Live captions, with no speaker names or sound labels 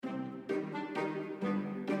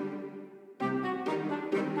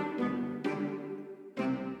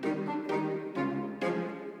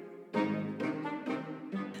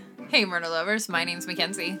Hey, murder lovers. My name's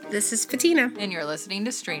Mackenzie. This is Patina. And you're listening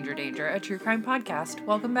to Stranger Danger, a true crime podcast.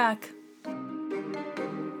 Welcome back.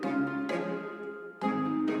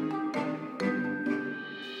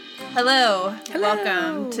 Hello.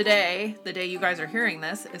 Welcome. Today, the day you guys are hearing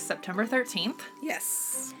this, is September 13th.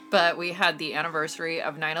 Yes. But we had the anniversary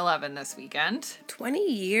of 9/11 this weekend. 20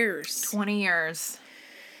 years. 20 years.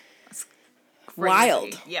 That's crazy.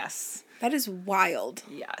 Wild. Yes. That is wild.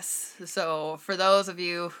 Yes. So for those of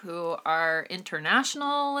you who are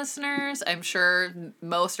international listeners, I'm sure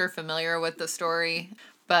most are familiar with the story.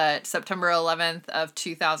 But September 11th of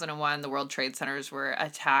 2001, the World Trade Centers were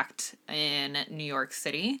attacked in New York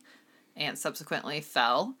City and subsequently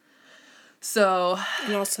fell. So...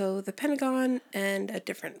 And also the Pentagon and a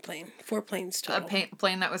different plane. 4 planes total. A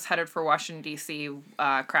plane that was headed for Washington, D.C.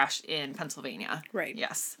 Crashed in Pennsylvania. Right.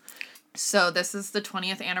 Yes. So this is the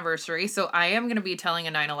 20th anniversary. So I am going to be telling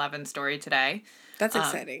a 9/11 story today. That's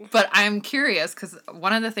exciting. But I'm curious because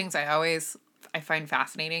one of the things I find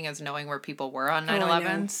fascinating is knowing where people were on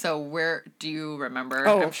 9/11. So where do you remember?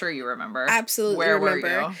 Oh, I'm sure you remember. Absolutely Where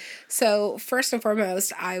remember. were you? So first and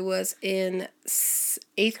foremost, I was in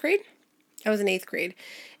 8th grade. I was in 8th grade.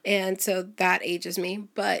 And so that ages me,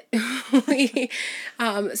 but so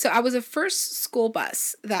I was the first school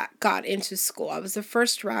bus that got into school. I was the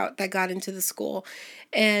first route that got into the school.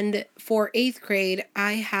 And for 8th grade,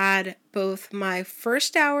 I had both my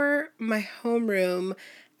first hour, my homeroom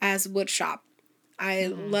as woodshop. I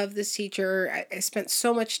love this teacher. I spent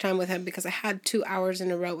so much time with him because I had 2 hours in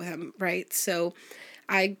a row with him, right? So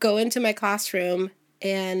I go into my classroom,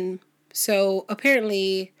 and so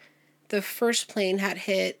apparently the first plane had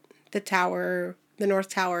hit the tower, the North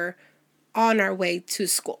Tower, on our way to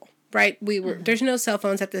school, right? There's no cell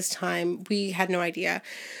phones at this time. We had no idea.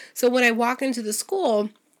 So when I walk into the school,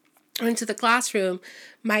 into the classroom,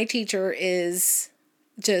 my teacher is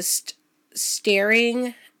just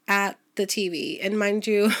staring at the TV. And mind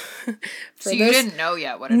you, you didn't know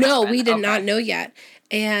yet what had happened? We did not know yet.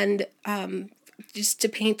 And just to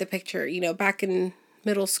paint the picture, back in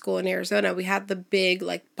middle school in Arizona, we had the big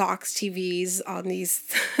box TVs on these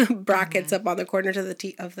brackets up on the corners of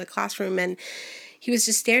the classroom, and he was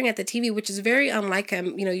just staring at the TV, which is very unlike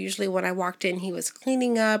him. Usually when I walked in, he was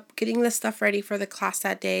cleaning up, getting the stuff ready for the class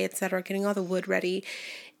that day, etc., getting all the wood ready,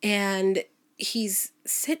 and he's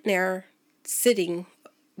sitting,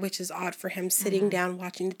 which is odd for him, sitting down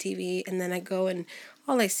watching the TV, and then I go and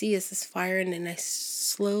all I see is this fire, and then I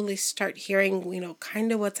slowly start hearing,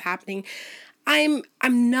 kind of what's happening. I'm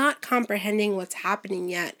not comprehending what's happening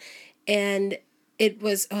yet, and it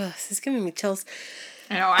was, this is giving me chills.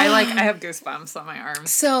 I know, I have goosebumps on my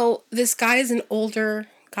arms. So this guy is an older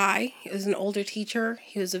guy. He was an older teacher.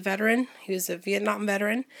 He was a veteran. He was a Vietnam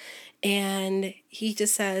veteran, and he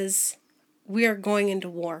just says, "We are going into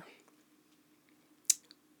war.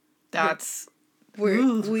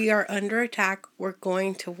 We are under attack. We're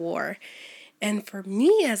going to war." And for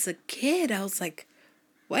me as a kid, I was like,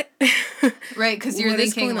 what? Right, because you're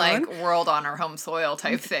thinking world on our home soil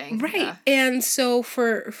type thing. Right. Yeah. And so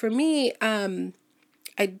for me,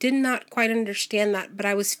 I did not quite understand that, but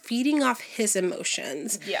I was feeding off his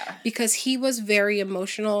emotions. Yeah. Because he was very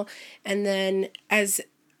emotional, and then as it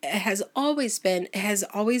has always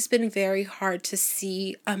been very hard to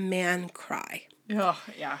see a man cry. Oh,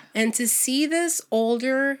 yeah. And to see this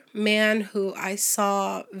older man who I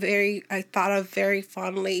thought of very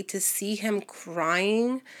fondly, to see him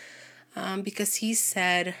crying, because he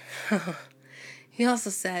also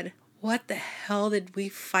said, "What the hell did we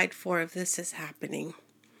fight for if this is happening?"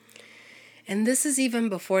 And this is even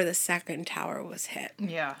before the second tower was hit.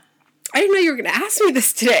 Yeah. I didn't know you were going to ask me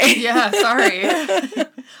this today. Yeah, sorry.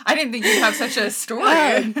 I didn't think you'd have such a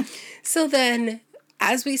story. So then,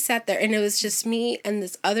 as we sat there, and it was just me and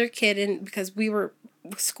this other kid, and because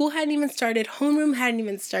school hadn't even started, homeroom hadn't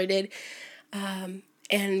even started,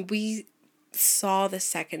 and we saw the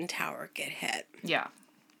second tower get hit. Yeah.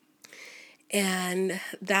 And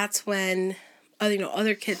that's when,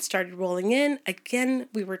 other kids started rolling in. Again,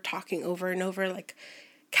 we were talking over and over,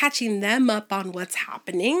 catching them up on what's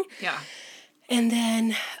happening. Yeah. And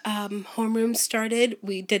then homeroom started.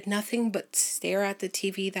 We did nothing but stare at the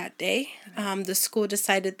TV that day. The school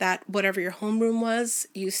decided that whatever your homeroom was,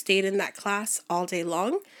 you stayed in that class all day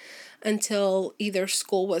long until either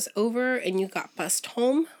school was over and you got bused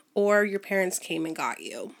home, or your parents came and got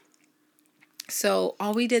you. So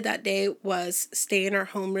all we did that day was stay in our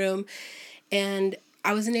homeroom. And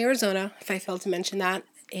I was in Arizona, if I failed to mention that.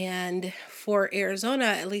 And for Arizona,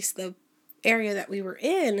 at least the area that we were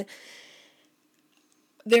in,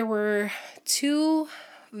 there were 2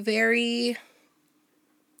 very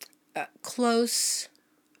close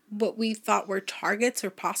what we thought were targets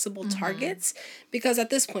or possible targets, because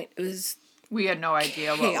at this point it was We had no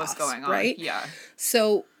idea what was chaos, going on. right? Yeah.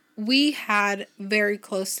 So we had very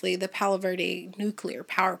closely the Palo Verde nuclear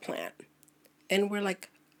power plant. And we're like,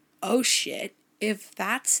 oh shit, if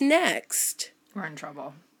that's next, We're in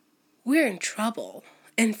trouble. we're in trouble.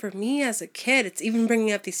 And for me as a kid, it's even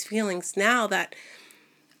bringing up these feelings now that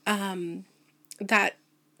that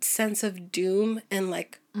sense of doom and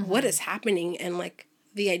like what is happening, and like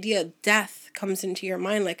the idea of death comes into your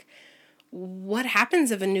mind. Like, what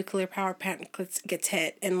happens if a nuclear power plant gets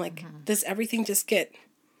hit, and like does everything just get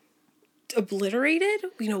obliterated?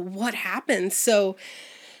 You know, what happens? So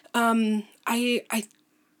I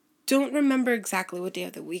don't remember exactly what day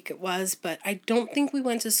of the week it was, but I don't think we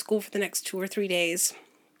went to school for the next 2 or 3 days.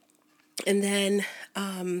 And then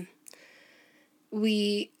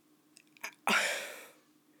we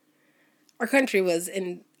our country was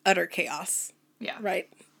in utter chaos. Yeah. Right.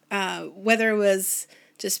 Whether it was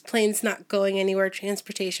just planes not going anywhere,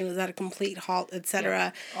 transportation was at a complete halt,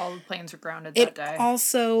 etc. All the planes were grounded that day.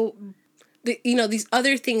 Also, these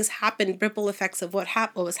other things happened. Ripple effects of what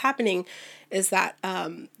was happening is that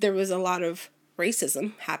there was a lot of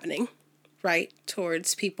racism happening, right,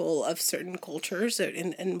 towards people of certain cultures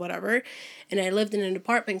and whatever. And I lived in an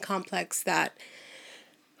apartment complex that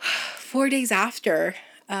 4 days after,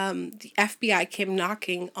 the FBI came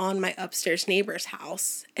knocking on my upstairs neighbor's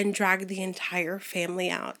house and dragged the entire family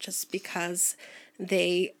out just because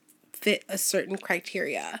they fit a certain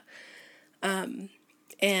criteria.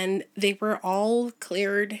 And they were all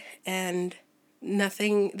cleared and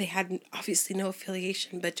nothing, they had obviously no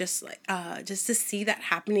affiliation, but just like, just to see that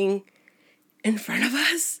happening in front of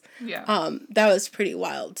us. Yeah. That was pretty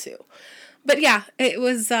wild too. But yeah, it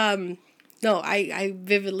was, no, I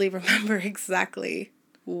vividly remember exactly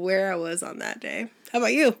where I was on that day. How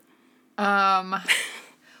about you?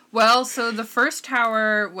 Well, so the first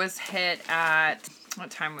tower was hit at,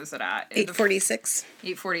 what time was it at? 8:46.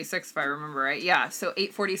 8:46, if I remember right. Yeah, so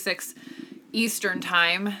 8:46 Eastern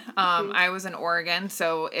time. I was in Oregon,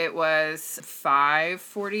 so it was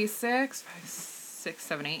 5:46, 5, 6,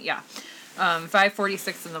 7, 8, yeah.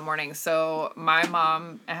 5:46 in the morning. So my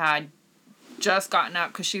mom had just gotten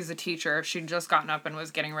up, because she's a teacher. She'd just gotten up and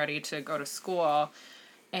was getting ready to go to school.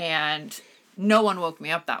 And no one woke me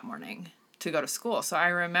up that morning to go to school. So I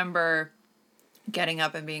remember getting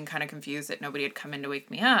up and being kind of confused that nobody had come in to wake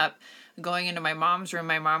me up. Going into my mom's room,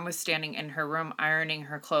 my mom was standing in her room ironing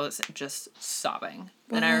her clothes, just sobbing.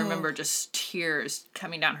 Whoa. And I remember just tears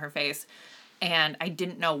coming down her face. And I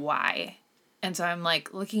didn't know why. And so I'm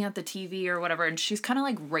like looking at the TV or whatever, and she's kind of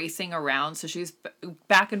like racing around. So she's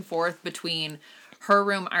back and forth between her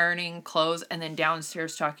room ironing clothes and then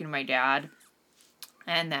downstairs talking to my dad.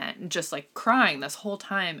 And then just like crying this whole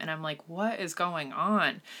time. And I'm like, what is going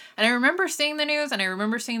on? And I remember seeing the news and I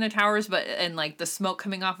remember seeing the towers, and like the smoke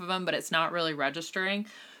coming off of them, but it's not really registering.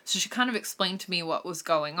 So she kind of explained to me what was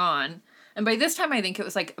going on. And by this time, I think it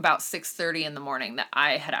was like about 6:30 in the morning that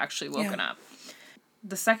I had actually woken up.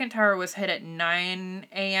 The second tower was hit at 9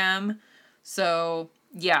 a.m. So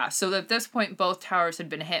yeah, so at this point, both towers had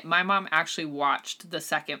been hit. My mom actually watched the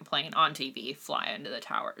second plane on TV fly into the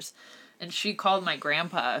towers. And she called my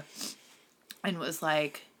grandpa and was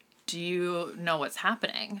like, do you know what's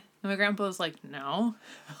happening? And my grandpa was like, no.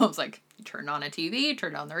 I was like, you turned on a TV,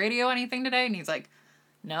 turned on the radio, anything today? And he's like,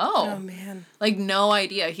 no. Oh, man. Like, no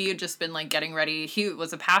idea. He had just been, like, getting ready. He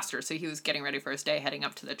was a pastor, so he was getting ready for his day, heading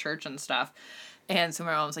up to the church and stuff. And so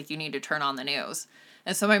my mom was like, you need to turn on the news.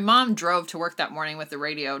 And so my mom drove to work that morning with the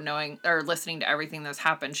radio, listening to everything that's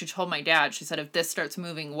happened. She told my dad, she said, if this starts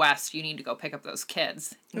moving west, you need to go pick up those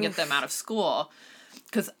kids and get them out of school.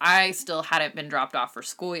 Because I still hadn't been dropped off for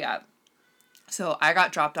school yet. So I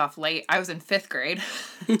got dropped off late. I was in 5th grade.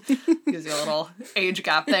 Gives you a little age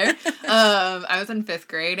gap there. I was in 5th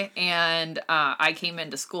grade, and I came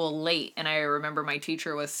into school late. And I remember my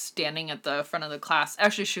teacher was standing at the front of the class.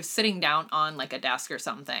 Actually, she was sitting down on like a desk or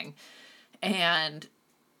something. And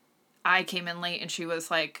I came in late, and she was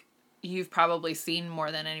like, you've probably seen more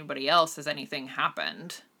than anybody else. Has anything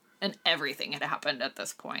happened? And everything had happened at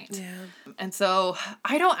this point. Yeah. And so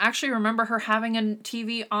I don't actually remember her having a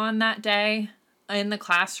TV on that day in the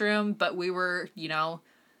classroom, but we were,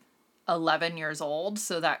 11 years old.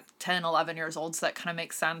 So that 10, 11 years old. So that kind of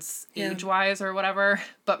makes sense age-wise or whatever.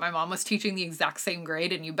 But my mom was teaching the exact same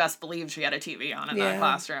grade, and you best believe she had a TV on in that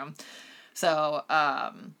classroom. So,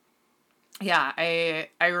 yeah, I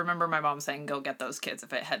remember my mom saying, go get those kids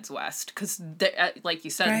if it heads west. Because, like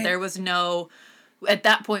you said, there was no... At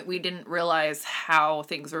that point, we didn't realize how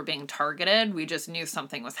things were being targeted. We just knew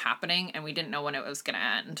something was happening, and we didn't know when it was going to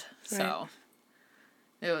end. So,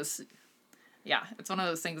 It was, yeah, it's one of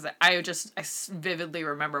those things that I vividly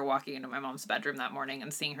remember walking into my mom's bedroom that morning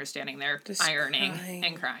and seeing her standing there Just ironing crying.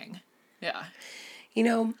 and crying. Yeah. You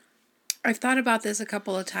know, I've thought about this a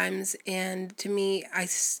couple of times, and to me,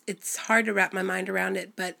 it's hard to wrap my mind around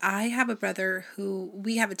it, but I have a brother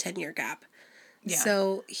we have a 10-year gap. Yeah.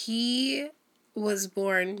 So he was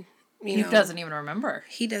born, He doesn't even remember.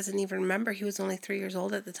 He doesn't even remember. He was only 3 years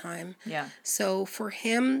old at the time. Yeah. So for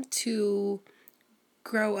him to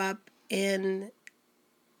grow up in,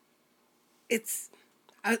 it's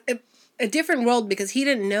a different world because he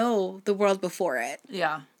didn't know the world before it.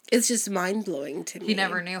 Yeah. It's just mind-blowing to me. He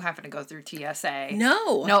never knew having to go through TSA.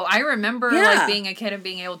 No. No, I remember like being a kid and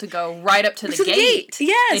being able to go right up to the gate.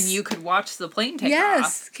 Yes. And you could watch the plane take off.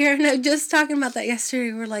 Yes. Karen, I was just talking about that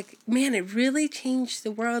yesterday. We're like, man, it really changed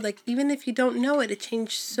the world. Like, even if you don't know it, it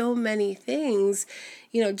changed so many things.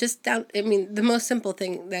 You know, just down, I mean, the most simple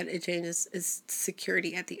thing that it changes is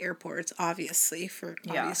security at the airports, obviously, for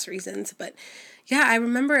obvious reasons. But yeah, I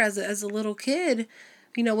remember as a little kid,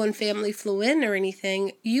 you know, when family flew in or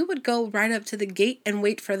anything, you would go right up to the gate and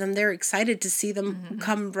wait for them. They're excited to see them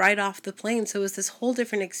come right off the plane. So it was this whole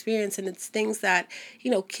different experience. And it's things that,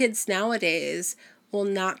 you know, kids nowadays will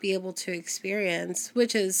not be able to experience,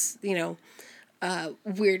 which is, you know,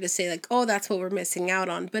 weird to say like, oh, that's what we're missing out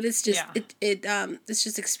on. But it's just, it's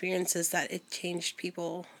just experiences that it changed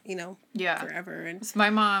people, you know, forever. And it's my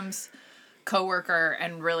mom's coworker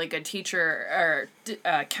and really good teacher or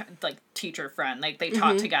like teacher friend. Like they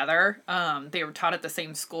taught together. They were taught at the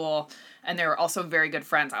same school, and they were also very good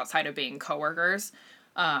friends outside of being coworkers.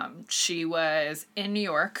 She was in New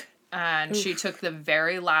York, and she took the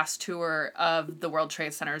very last tour of the World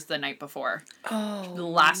Trade Centers the night before. Oh, the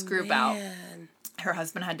last group out. man. Her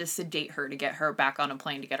husband had to sedate her to get her back on a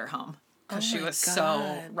plane to get her home because she was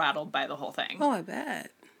so rattled by the whole thing. Oh, I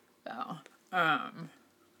bet. So,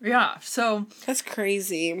 yeah, so... That's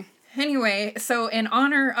crazy. Anyway, so in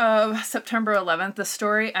honor of September 11th, the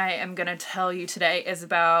story I am going to tell you today is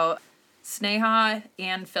about Sneha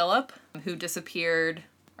and Philip, who disappeared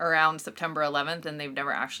around September 11th, and they've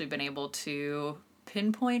never actually been able to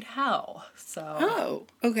pinpoint how. So, oh,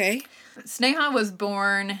 okay. Sneha was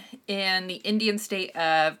born in the Indian state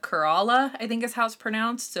of Kerala, I think is how it's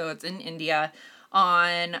pronounced, so it's in India,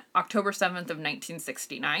 on October 7th of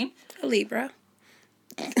 1969. A Libra.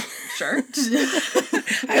 Sure.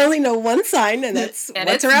 I only know one sign, and that's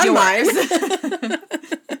what's around mine.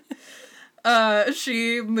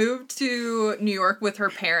 She moved to New York with her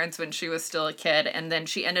parents when she was still a kid, and then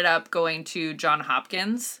she ended up going to Johns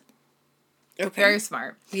Hopkins. Okay. Very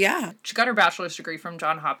smart. Yeah. She got her bachelor's degree from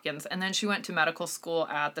Johns Hopkins, and then she went to medical school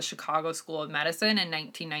at the Chicago School of Medicine in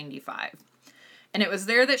 1995. And it was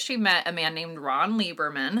there that she met a man named Ron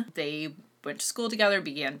Lieberman. They went to school together,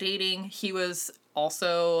 began dating. He was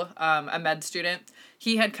also a med student.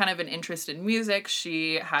 He had kind of an interest in music.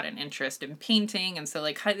 She had an interest in painting. And so,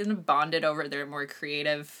 like, kind of bonded over their more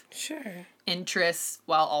creative interests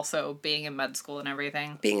while also being in med school and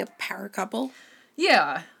everything. Being a power couple.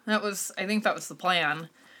 Yeah, I think that was the plan.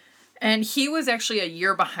 And he was actually a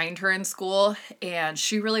year behind her in school, and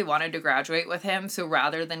she really wanted to graduate with him. So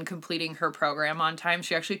rather than completing her program on time,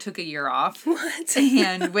 she actually took a year off. What?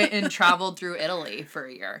 And went and traveled through Italy for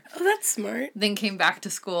a year. Oh, that's smart. Then came back to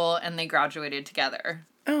school, and they graduated together.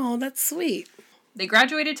 Oh, that's sweet. They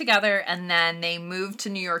graduated together, and then they moved to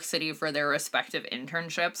New York City for their respective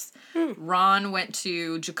internships. Ron went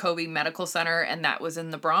to Jacobi Medical Center, and that was in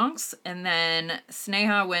the Bronx. And then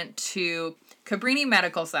Sneha went to Cabrini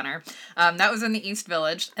Medical Center. That was in the East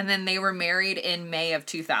Village. And then they were married in May of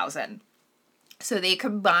 2000. So they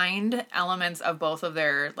combined elements of both of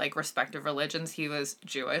their, like, respective religions. He was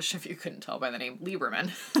Jewish, if you couldn't tell by the name, Lieberman.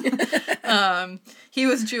 He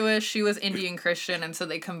was Jewish, she was Indian Christian, and so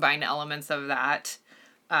they combined elements of that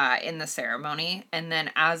in the ceremony. And then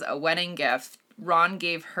as a wedding gift, Ron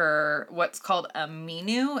gave her what's called a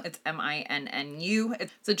minu. It's M-I-N-N-U.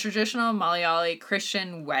 It's a traditional Malayali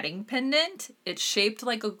Christian wedding pendant. It's shaped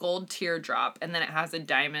like a gold teardrop, and then it has a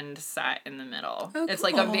diamond set in the middle. Oh, it's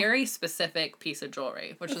like a very specific piece of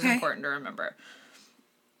jewelry, which is important to remember.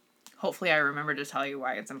 Hopefully I remember to tell you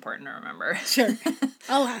why it's important to remember. Sure.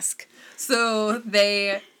 I'll ask. So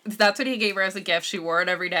that's what he gave her as a gift. She wore it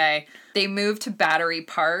every day. They moved to Battery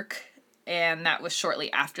Park, and that was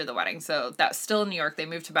shortly after the wedding. So that's still in New York. They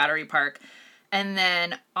moved to Battery Park. And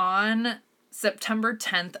then on September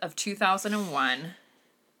 10th of 2001,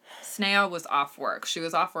 Sneha was off work. She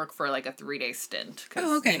was off work for like a 3-day stint.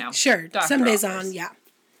 Oh, okay. Sure. Some days on, yeah.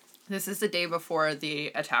 This is the day before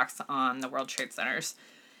the attacks on the World Trade Centers.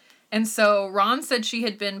 And so Ron said she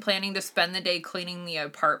had been planning to spend the day cleaning the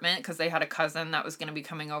apartment because they had a cousin that was going to be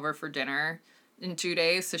coming over for dinner in 2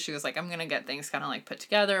 days. So she was like, I'm going to get things kind of like put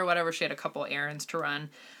together or whatever. She had a couple errands to run.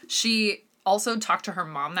 She also talked to her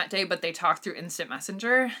mom that day, but they talked through Instant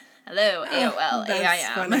Messenger. Hello, AOL, That's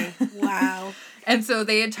AIM. funny. Wow. And so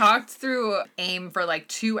they had talked through AIM for like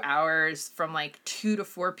 2 hours from like 2 to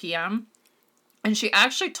 4 p.m. And she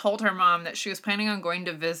actually told her mom that she was planning on going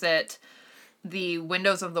to visit the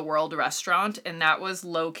Windows of the World restaurant, and that was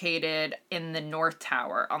located in the North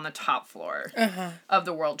Tower on the top floor of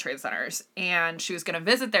the World Trade Centers. And she was going to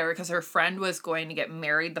visit there because her friend was going to get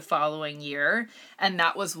married the following year, and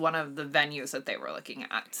that was one of the venues that they were looking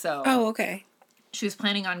at. So okay. She was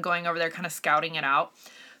planning on going over there, kind of scouting it out.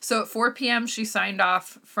 So at 4 p.m., she signed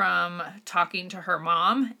off from talking to her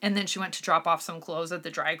mom, and then she went to drop off some clothes at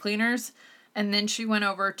the dry cleaners. And then she went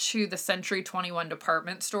over to the Century 21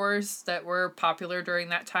 department stores that were popular during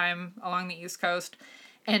that time along the East Coast.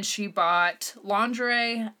 And she bought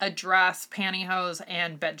lingerie, a dress, pantyhose,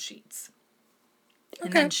 and bed sheets. Okay.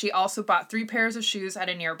 And then she also bought 3 pairs of shoes at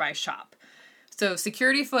a nearby shop. So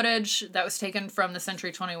security footage that was taken from the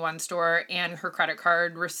Century 21 store and her credit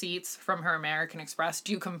card receipts from her American Express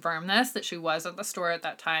do confirm this, that she was at the store at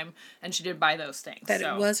that time and she did buy those things. That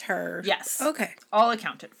it was her. Yes. Okay. All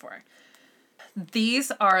accounted for.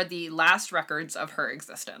 These are the last records of her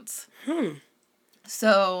existence.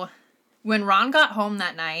 So when Ron got home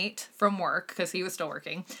that night from work, because he was still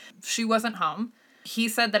working, she wasn't home. He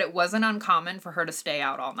said that it wasn't uncommon for her to stay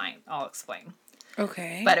out all night. I'll explain.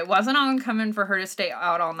 Okay. But it wasn't uncommon for her to stay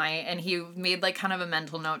out all night, and he made like kind of a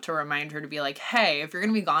mental note to remind her to be like, hey, if you're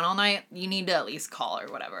going to be gone all night, you need to at least call or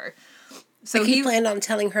whatever. So like he planned on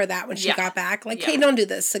telling her that when she got back. Like, hey, don't do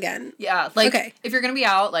this again. Yeah. Like, if you're going to be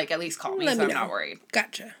out, like, at least call me so I'm not worried.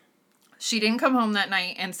 Gotcha. She didn't come home that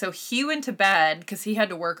night, and so he went to bed because he had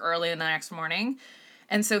to work early the next morning.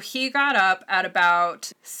 And so he got up at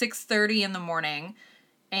about 6:30 in the morning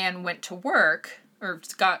and went to work, or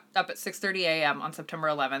got up at 6:30 a.m. on September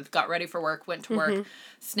 11th, got ready for work, went to work.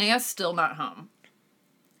 Sneha's still not home.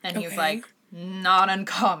 And he was like, not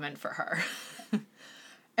uncommon for her.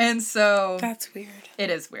 And so... That's weird. It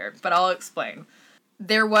is weird, but I'll explain.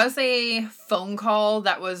 There was a phone call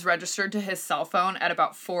that was registered to his cell phone at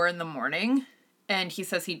about 4 in the morning, and he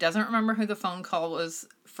says he doesn't remember who the phone call was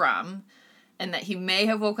from, and that he may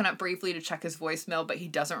have woken up briefly to check his voicemail, but he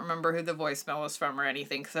doesn't remember who the voicemail was from or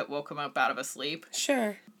anything because it woke him up out of a sleep.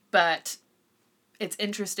 Sure. But it's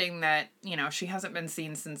interesting that, you know, she hasn't been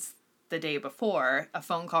seen since the day before. A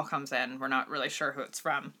phone call comes in. We're not really sure who it's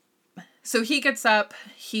from. So he gets up,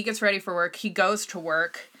 he gets ready for work, he goes to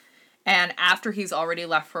work, and after he's already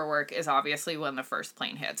left for work is obviously when the first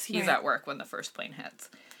plane hits. He's at work when the first plane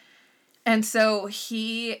hits. And so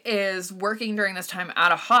he is working during this time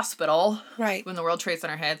at a hospital. Right. When the World Trade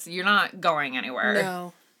Center hits. You're not going anywhere.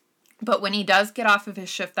 No. But when he does get off of his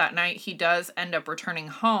shift that night, he does end up returning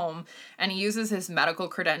home, and he uses his medical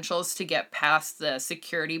credentials to get past the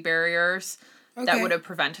security barriers that would have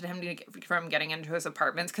prevented him from getting into his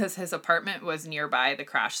apartments, because his apartment was nearby the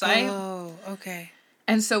crash site. Oh, okay.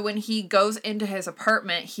 And so when he goes into his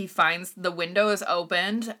apartment, he finds the window is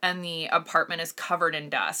opened and the apartment is covered in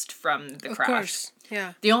dust from the crash. Of course,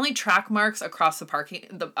 yeah. The only track marks across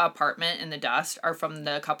the apartment in the dust are from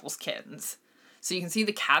the couple's kittens. So you can see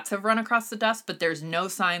the cats have run across the dust, but there's no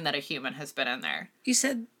sign that a human has been in there. You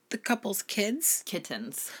said the couple's kids?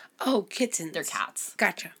 Kittens. Oh, kittens. They're cats.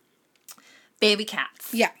 Gotcha. Baby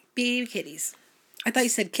cats. Yeah, baby kitties. I thought you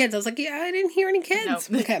said kids. I was like, yeah, I didn't hear any kids.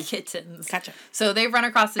 No, okay. Kittens. Gotcha. So they've run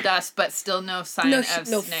across the dust, but still no sign of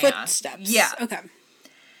Sneha. No footsteps. Yeah. Okay.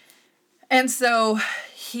 And so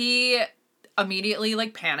he immediately,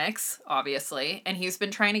 like, panics, obviously, and he's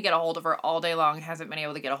been trying to get a hold of her all day long, hasn't been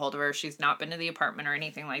able to get a hold of her. She's not been to the apartment or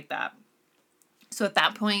anything like that. So at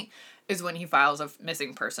that point is when he files a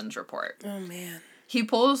missing persons report. Oh, man. He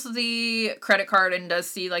pulls the credit card and does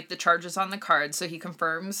see, like, the charges on the card, so he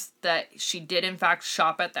confirms that she did, in fact,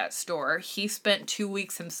 shop at that store. He spent 2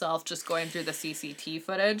 weeks himself just going through the CCTV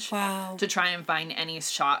footage to try and find any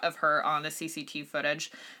shot of her on the CCTV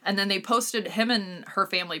footage. And then him and her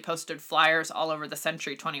family posted flyers all over the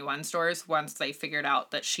Century 21 stores once they figured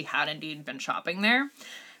out that she had indeed been shopping there.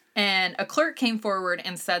 And a clerk came forward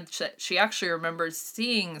and said that she actually remembers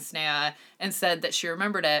seeing Sneha and said that she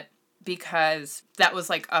remembered it because that was,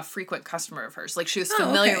 like, a frequent customer of hers. Like, she was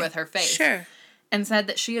familiar with her face. Sure. And said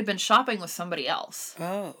that she had been shopping with somebody else.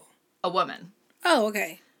 Oh. A woman. Oh,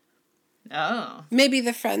 okay. Oh. Maybe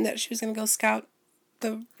the friend that she was going to go scout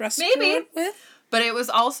the restaurant with? But it was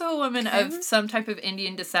also a woman of some type of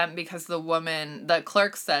Indian descent because the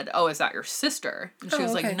clerk said, "Oh, is that your sister?" And she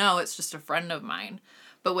was like, "No, it's just a friend of mine."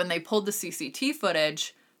 But when they pulled the CCTV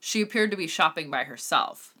footage, she appeared to be shopping by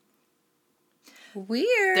herself.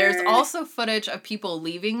 Weird. There's also footage of people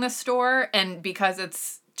leaving the store, and because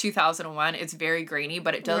it's 2001, it's very grainy,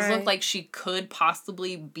 but it does look like she could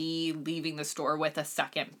possibly be leaving the store with a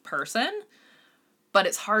second person, but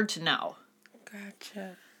it's hard to know.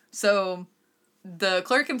 Gotcha. So the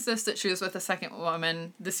clerk insists that she was with a second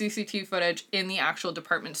woman. The CCTV footage in the actual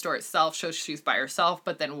department store itself shows she's by herself,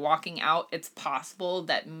 but then walking out, it's possible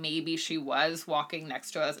that maybe she was walking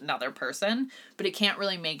next to another person, but it can't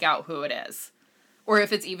really make out who it is. Or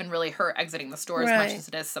if it's even really her exiting the store as much as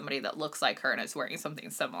it is somebody that looks like her and is wearing something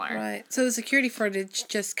similar. Right. So the security footage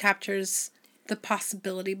just captures the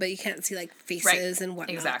possibility, but you can't see, like, faces and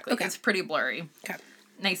whatnot. Exactly. Okay. It's pretty blurry. Okay.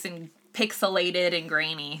 Nice and pixelated and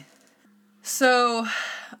grainy. So,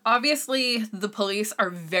 obviously, the police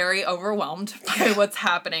are very overwhelmed by what's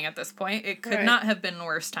happening at this point. It could not have been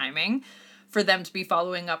worse timing for them to be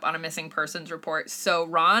following up on a missing persons report. So,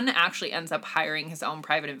 Ron actually ends up hiring his own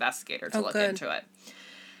private investigator to look into it.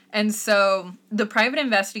 And so, the private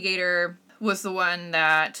investigator was the one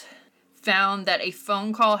that found that a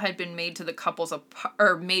phone call had been made to the couple's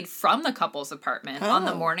made from the couple's apartment on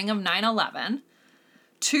the morning of 9/11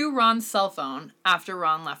 to Ron's cell phone after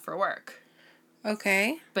Ron left for work.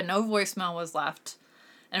 Okay. But no voicemail was left.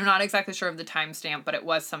 And I'm not exactly sure of the timestamp, but it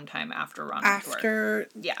was sometime after Ron went to work.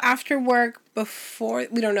 Yeah. After work, before,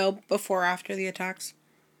 we don't know, before or after the attacks?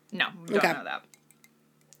 No, we don't know that.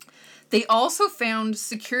 They also found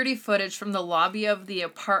security footage from the lobby of the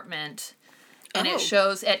apartment, and it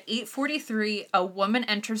shows at 8:43, a woman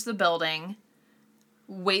enters the building,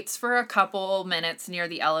 waits for a couple minutes near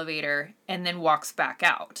the elevator, and then walks back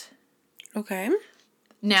out. Okay.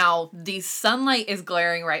 Now, the sunlight is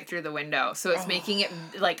glaring right through the window, so it's making it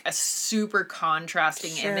like a super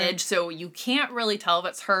contrasting image, so you can't really tell if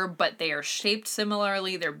it's her, but they are shaped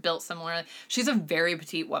similarly, they're built similarly. She's a very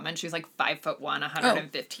petite woman. She's like 5'1",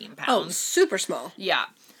 115 pounds. Oh, super small. Yeah.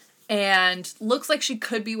 And looks like she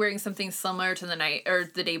could be wearing something similar to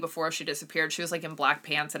the day before she disappeared. She was like in black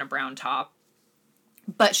pants and a brown top.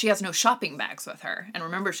 But she has no shopping bags with her. And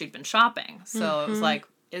remember, she'd been shopping. So it was like,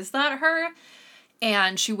 is that her?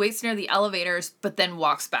 And she waits near the elevators, but then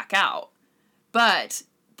walks back out. But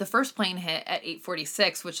the first plane hit at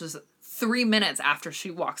 8:46, which is 3 minutes after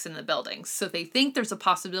she walks in the building. So they think there's a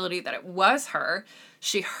possibility that it was her.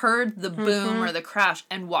 She heard the boom or the crash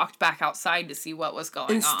and walked back outside to see what was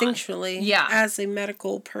going on. Instinctually. Yeah. As a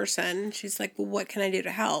medical person, she's like, well, what can I do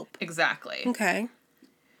to help? Exactly. Okay.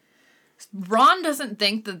 Ron doesn't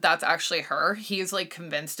think that that's actually her. He's like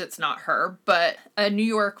convinced it's not her, but a New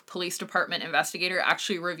York Police Department investigator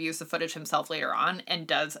actually reviews the footage himself later on and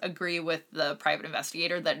does agree with the private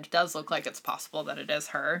investigator that it does look like it's possible that it is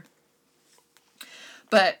her.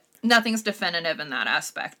 But nothing's definitive in that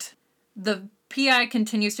aspect. The PI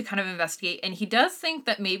continues to kind of investigate, and he does think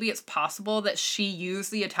that maybe it's possible that she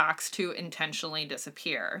used the attacks to intentionally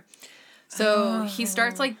disappear. So he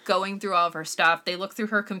starts like going through all of her stuff. They look through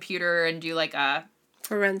her computer and do like a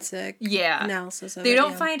forensic analysis of it. They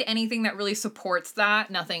don't find anything that really supports that.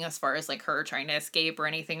 Nothing as far as like her trying to escape or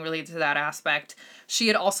anything related to that aspect. She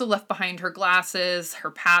had also left behind her glasses,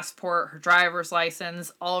 her passport, her driver's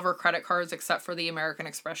license, all of her credit cards except for the American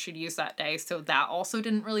Express she'd used that day. So that also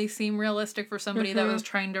didn't really seem realistic for somebody that was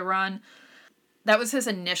trying to run. That was his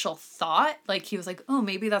initial thought. Like, he was like, oh,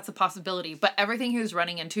 maybe that's a possibility. But everything he was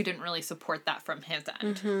running into didn't really support that from his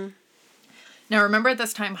end. Now, remember at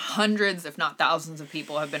this time, hundreds, if not thousands of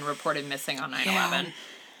people have been reported missing on 9/11. Yeah.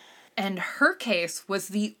 And her case was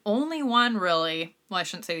the only one really, well, I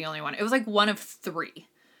shouldn't say the only one. It was like one of three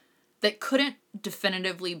that couldn't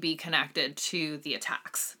definitively be connected to the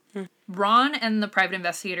attacks. Ron and the private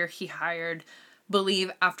investigator he hired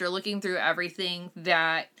believe, after looking through everything,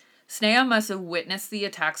 that Sneha must have witnessed the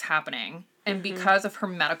attacks happening, and because of her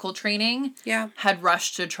medical training, had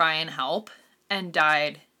rushed to try and help, and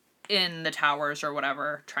died in the towers or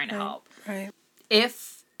whatever, trying to help. Right.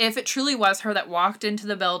 If it truly was her that walked into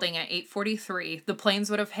the building at 8:43, the planes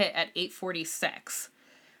would have hit at 8:46.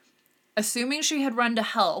 Assuming she had run to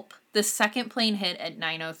help, the second plane hit at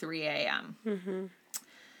 9:03 a.m.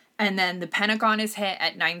 And then the Pentagon is hit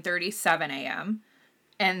at 9:37 a.m.,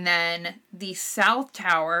 and then the South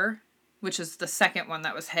Tower, which is the second one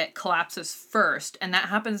that was hit, collapses first, and that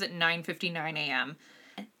happens at 9:59 a.m.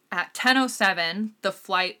 At 10:07, the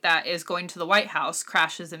flight that is going to the White House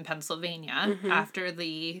crashes in Pennsylvania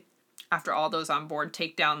after all those on board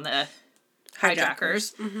take down the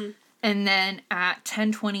hijackers. And then at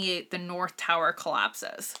 10:28, the North Tower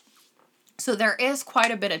collapses. So there is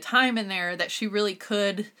quite a bit of time in there that she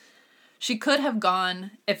could have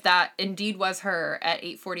gone, if that indeed was her, at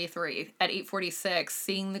 8:43, at 8:46,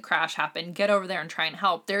 seeing the crash happen, get over there and try and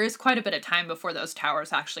help. There is quite a bit of time before those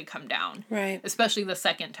towers actually come down. Right. Especially the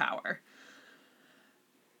second tower.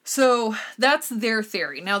 So that's their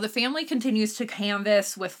theory. Now the family continues to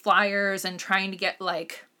canvass with flyers and trying to get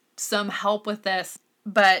like some help with this,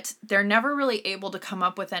 but they're never really able to come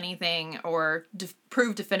up with anything or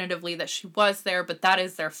prove definitively that she was there, but that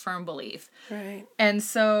is their firm belief. Right. And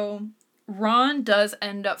so Ron does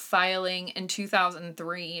end up filing in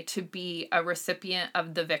 2003 to be a recipient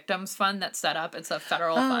of the Victims Fund that's set up. It's a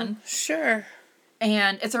federal fund. Sure.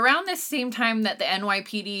 And it's around this same time that the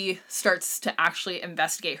NYPD starts to actually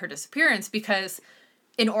investigate her disappearance, because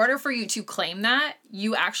in order for you to claim that,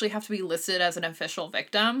 you actually have to be listed as an official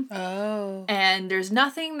victim. Oh. And there's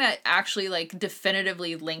nothing that actually like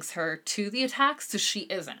definitively links her to the attacks, so she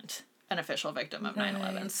isn't an official victim of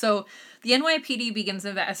 9/11. So the NYPD begins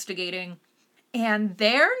investigating, and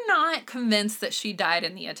they're not convinced that she died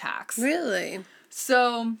in the attacks. Really?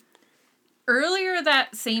 So earlier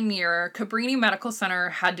that same year, Cabrini Medical Center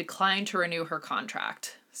had declined to renew her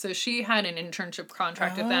contract. So she had an internship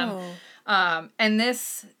contract with them. And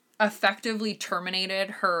this effectively terminated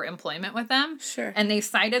her employment with them. Sure. And they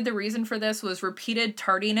cited the reason for this was repeated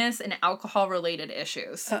tardiness and alcohol-related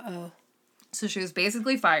issues. Uh-oh. So she was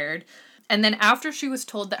basically fired. And then after she was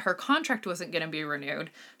told that her contract wasn't going to be renewed,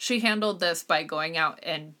 she handled this by going out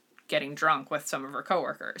and getting drunk with some of her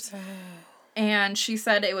coworkers. And she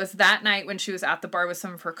said it was that night when she was at the bar with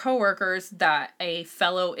some of her coworkers that a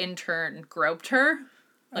fellow intern groped her,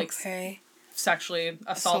 like sexually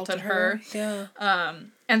assaulted her. Yeah.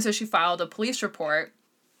 And so she filed a police report.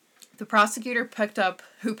 The prosecutor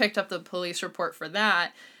who picked up the police report for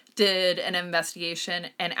that, did an investigation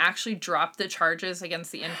and actually dropped the charges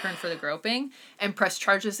against the intern for the groping and pressed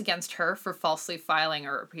charges against her for falsely filing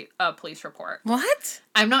a police report. What?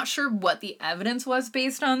 I'm not sure what the evidence was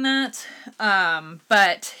based on that,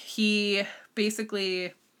 but he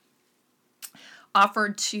basically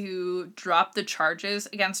offered to drop the charges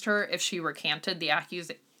against her if she recanted the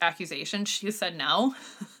accusation. She said no.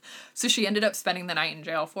 So she ended up spending the night in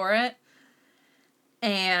jail for it.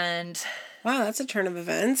 And wow, that's a turn of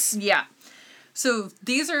events. Yeah. So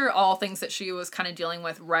these are all things that she was kind of dealing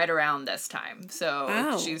with right around this time.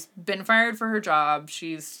 So she's been fired for her job.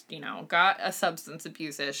 She's, got a substance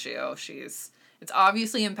abuse issue. It's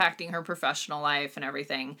obviously impacting her professional life and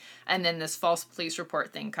everything. And then this false police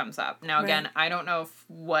report thing comes up. Now, again, I don't know if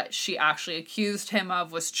what she actually accused him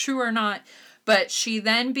of was true or not, but she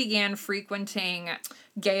then began frequenting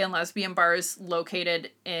gay and lesbian bars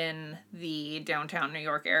located in the downtown New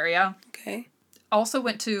York area. Okay. Also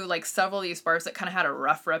went to, several of these bars that kind of had a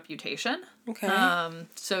rough reputation. Okay.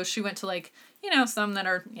 So she went to, some that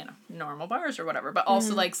are, normal bars or whatever, but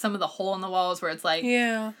also, some of the hole in the walls where it's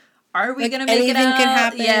yeah. Are we going to make it out? Anything can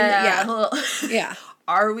happen. Yeah. Yeah.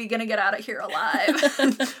 Are we going to get out of here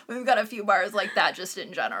alive? We've got a few bars like that just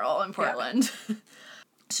in general in Portland. Yeah.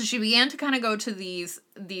 So she began to kind of go to these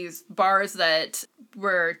bars that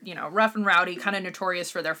were, rough and rowdy, kind of notorious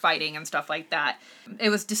for their fighting and stuff like that. It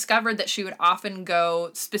was discovered that she would often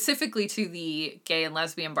go specifically to the gay and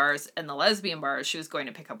lesbian bars, and the lesbian bars she was going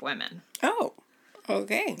to pick up women. Oh,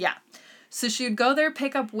 okay. Yeah. So she would go there,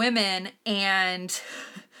 pick up women, and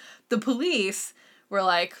the police were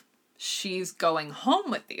like, she's going home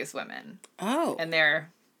with these women. Oh. And they're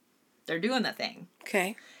doing the thing.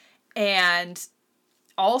 Okay. And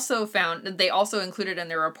they also included in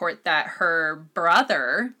their report that her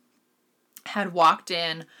brother had walked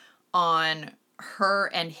in on her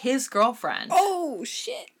and his girlfriend. Oh,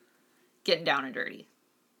 shit. Getting down and dirty.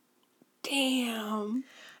 Damn.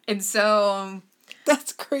 And so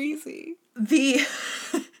that's crazy. The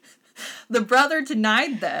brother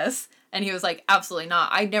denied this, and he was like, absolutely not.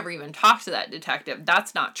 I never even talked to that detective.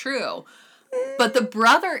 That's not true. But the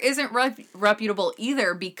brother isn't reputable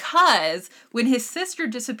either, because when his sister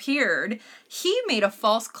disappeared, he made a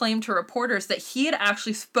false claim to reporters that he had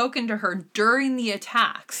actually spoken to her during the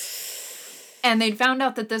attacks. And they'd found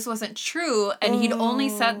out that this wasn't true, and he'd only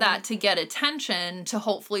said that to get attention to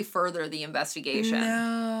hopefully further the investigation.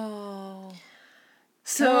 No.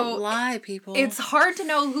 So don't lie, people. It's hard to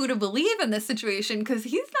know who to believe in this situation because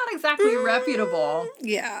he's not exactly reputable.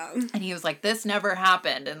 Yeah. And he was like, this never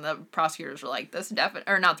happened. And the prosecutors were like,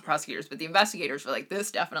 or not the prosecutors, but the investigators were like,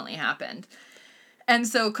 this definitely happened. And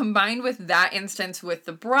so combined with that instance with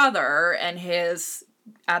the brother and his,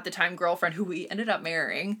 at the time, girlfriend, who we ended up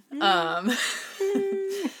marrying, and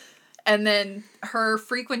And then her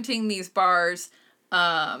frequenting these bars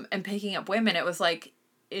and picking up women, it was like,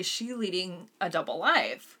 is she leading a double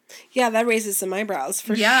life? Yeah, that raises some eyebrows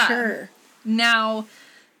for sure. Now,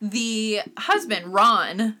 the husband,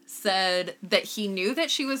 Ron, said that he knew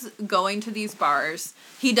that she was going to these bars.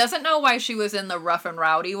 He doesn't know why she was in the rough and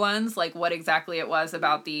rowdy ones, like what exactly it was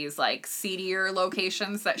about these like seedier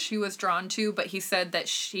locations that she was drawn to, but he said that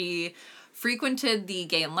she frequented the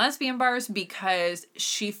gay and lesbian bars because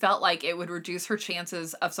she felt like it would reduce her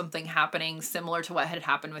chances of something happening similar to what had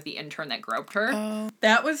happened with the intern that groped her.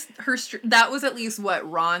 That was that was at least what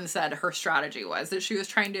Ron said her strategy was, that she was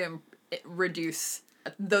trying to reduce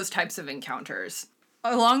those types of encounters.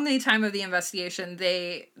 Along the time of the investigation,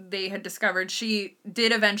 they had discovered she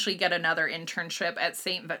did eventually get another internship at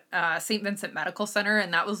St. Vincent Medical Center,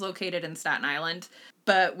 and that was located in Staten Island.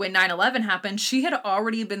 But when 9/11 happened, she had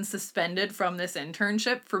already been suspended from this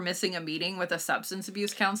internship for missing a meeting with a substance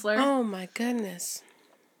abuse counselor. Oh my goodness.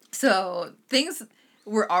 So things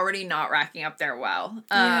were already not racking up there well.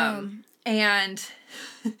 And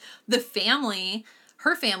the family...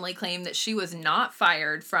 Her family claimed that she was not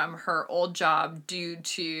fired from her old job due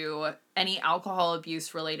to any alcohol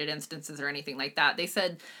abuse related instances or anything like that. They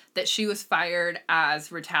said that she was fired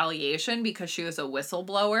as retaliation because she was a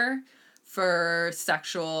whistleblower for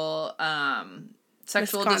sexual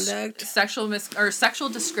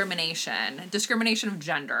discrimination of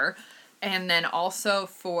gender, and then also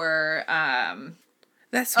for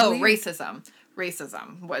racism.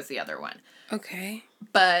 Racism was the other one. Okay.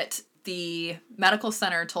 But the medical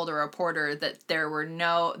center told a reporter that there was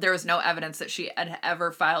no evidence that she had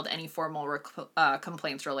ever filed any formal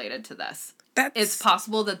complaints related to this. It's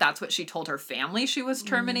possible that that's what she told her family she was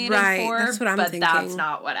terminated for. That's what I'm thinking. But that's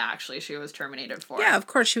not what actually she was terminated for. Yeah, of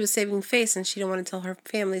course she was saving face and she didn't want to tell her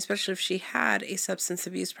family, especially if she had a substance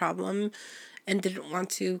abuse problem and didn't want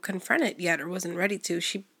to confront it yet or wasn't ready to.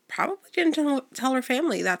 She probably didn't tell her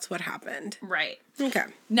family that's what happened. Right. Okay.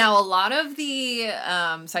 Now, a lot of the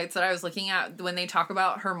sites that I was looking at, when they talk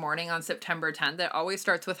about her morning on September 10th, it always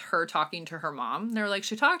starts with her talking to her mom. They're like,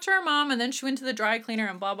 she talked to her mom, and then she went to the dry cleaner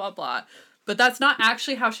and blah, blah, blah. But that's not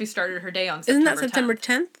actually how she started her day on September 10th. Isn't that September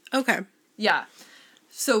 10th? Okay. Yeah.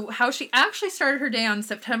 So how she actually started her day on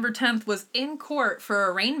September 10th was in court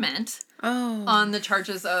for arraignment on the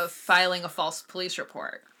charges of filing a false police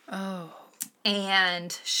report. Oh.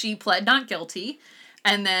 And she pled not guilty.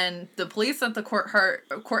 And then the police at the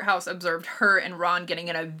courthouse observed her and Ron getting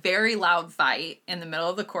in a very loud fight in the middle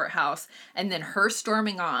of the courthouse, and then her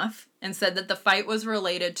storming off, and said that the fight was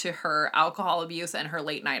related to her alcohol abuse and her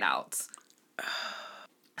late night outs.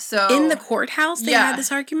 So in the courthouse they had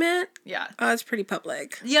this argument? Yeah. Oh, it's pretty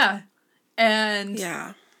public. Yeah. And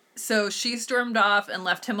yeah. So she stormed off and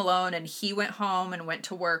left him alone, and he went home and went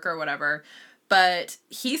to work or whatever. But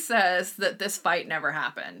he says that this fight never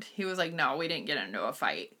happened. He was like, no, we didn't get into a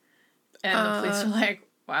fight. And the police are like,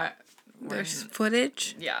 what? There's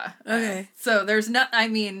footage? Yeah. Okay. So there's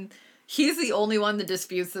he's the only one that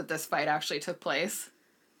disputes that this fight actually took place.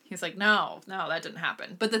 He's like, no, that didn't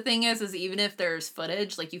happen. But the thing is even if there's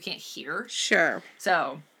footage, like, you can't hear. Sure.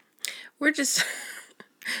 So. We're just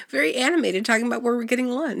very animated talking about where we're getting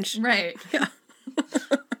lunch. Right. Yeah.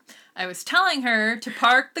 I was telling her to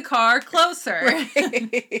park the car closer.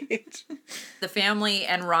 Right. The family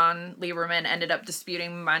and Ron Lieberman ended up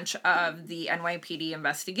disputing much of the NYPD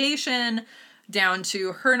investigation, down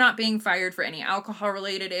to her not being fired for any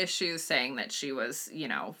alcohol-related issues, saying that she was,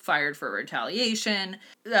 fired for retaliation.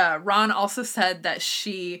 Ron also said that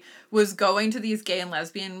she was going to these gay and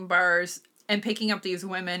lesbian bars and picking up these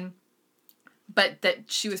women, but that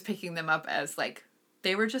she was picking them up as, like,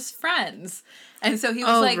 they were just friends. And so he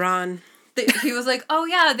was Ron. He was like, oh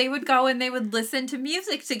yeah, they would go and they would listen to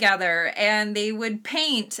music together and they would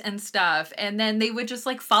paint and stuff. And then they would just,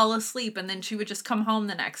 like, fall asleep, and then she would just come home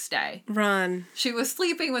the next day. Ron. She was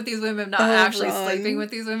sleeping with these women, not actually sleeping with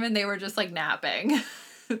these women. They were just, like, napping.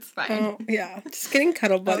 It's fine. Oh, yeah. Just getting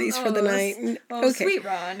cuddle buddies for the night. Okay. Sweet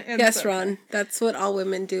Ron. Yes, Ron. That's what all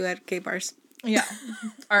women do at gay bars. Yeah.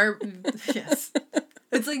 Yes.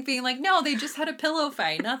 It's like being like, no, they just had a pillow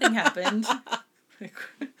fight. Nothing happened.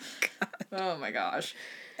 Oh my gosh.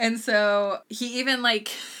 And so he even, like,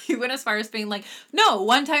 he went as far as being like, no,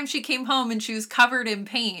 one time she came home and she was covered in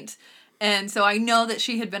paint. And so I know that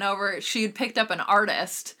she had picked up an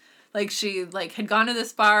artist. Like, she, like, had gone to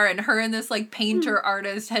this bar, and her and this, like, painter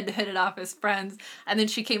artist had hit it off as friends. And then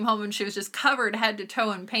she came home and she was just covered head to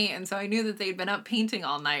toe in paint. And so I knew that they'd been up painting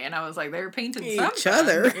all night. And I was like, they were painting each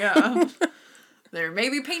other. Yeah. They're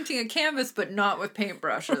maybe painting a canvas, but not with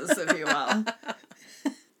paintbrushes, if you will.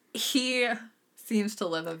 He seems to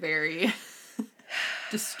live a very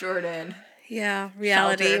distorted, reality.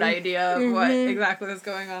 sheltered idea of what exactly was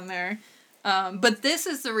going on there. But this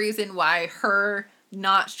is the reason why her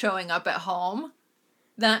not showing up at home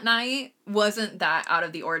that night wasn't that out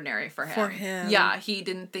of the ordinary for him. Yeah, he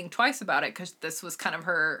didn't think twice about it because this was kind of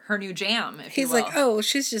her new jam, if you will. He's like, oh,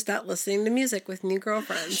 she's just out listening to music with new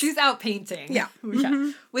girlfriends. She's out painting. Yeah.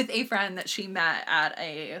 Yeah. With a friend that she met at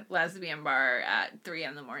a lesbian bar at 3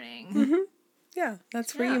 a.m. Yeah,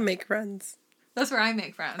 that's where you make friends. That's where I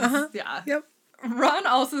make friends. Yeah. Yep. Ron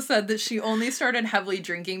also said that she only started heavily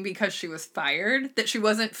drinking because she was fired. That she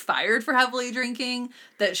wasn't fired for heavily drinking.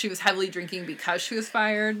 That she was heavily drinking because she was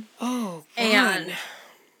fired. Oh, God. And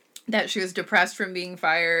that she was depressed from being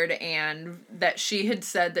fired. And that she had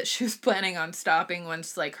said that she was planning on stopping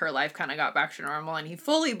once, like, her life kind of got back to normal. And he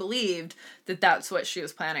fully believed that that's what she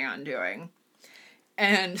was planning on doing.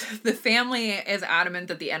 And the family is adamant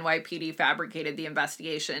that the NYPD fabricated the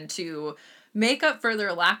investigation to make up for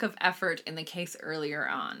their lack of effort in the case earlier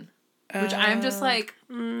on. Which I'm just like,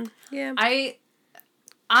 yeah.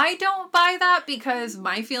 I don't buy that because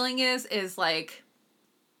my feeling is like,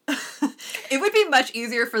 it would be much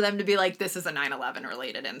easier for them to be like, this is a 9/11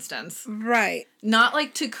 related instance. Right. Not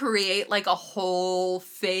like to create like a whole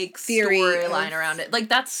fake storyline around it. Like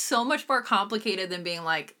that's so much more complicated than being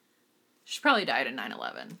like, she probably died in 9/11.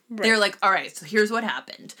 Right. They're like, all right, so here's what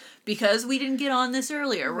happened. Because we didn't get on this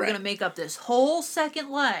earlier, we're going to make up this whole second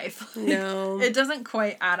life. No. It doesn't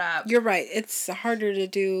quite add up. You're right. It's harder to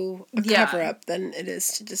do a cover-up than it is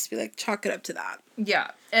to just be like, chalk it up to that.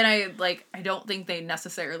 Yeah. And I don't think they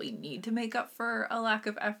necessarily need to make up for a lack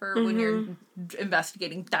of effort when you're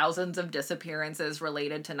investigating thousands of disappearances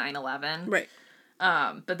related to 9/11. Right.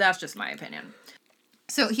 But that's just my opinion.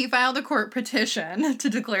 So he filed a court petition to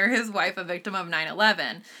declare his wife a victim of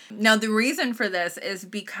 9/11. Now, the reason for this is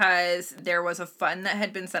because there was a fund that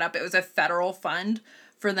had been set up. It was a federal fund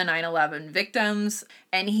for the 9/11 victims,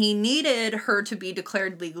 and he needed her to be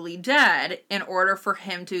declared legally dead in order for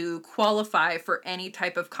him to qualify for any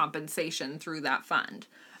type of compensation through that fund.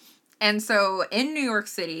 And so in New York,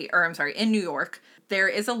 there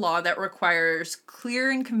is a law that requires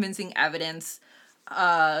clear and convincing evidence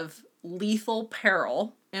of lethal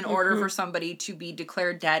peril in order for somebody to be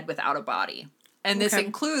declared dead without a body. And this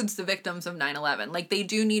includes the victims of 9/11. Like, they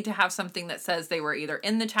do need to have something that says they were either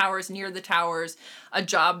in the towers, near the towers, a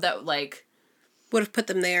job that, like... would have put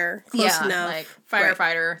them there close enough. Like,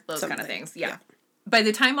 firefighter, those kind of things. Yeah. By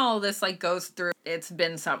the time all of this, like, goes through, it's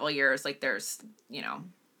been several years. Like, there's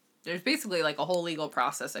basically, like, a whole legal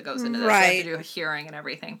process that goes into this. Right. You have to do a hearing and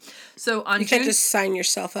everything. So on You can't just sign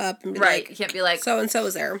yourself up and be like... You can't be like... So-and-so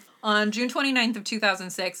was there. On June 29th of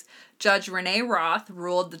 2006, Judge Renee Roth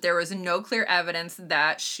ruled that there was no clear evidence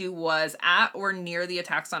that she was at or near the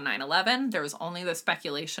attacks on 9/11. There was only the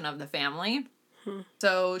speculation of the family.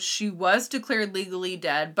 So she was declared legally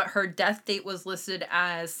dead, but her death date was listed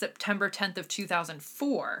as September 10th of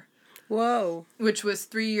 2004. Whoa. Which was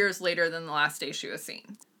 3 years later than the last day she was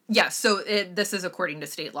seen. Yeah, so this is according to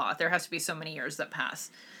state law. There has to be so many years that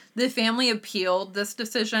pass. The family appealed this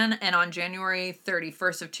decision, and on January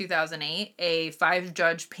 31st of 2008, a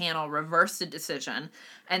 5-judge panel reversed the decision,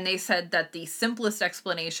 and they said that the simplest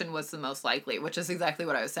explanation was the most likely, which is exactly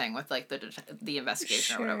what I was saying with, like, the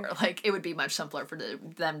investigation or whatever. Like, it would be much simpler for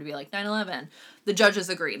them to be like, 9/11. The judges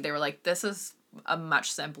agreed. They were like, this is a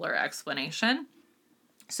much simpler explanation.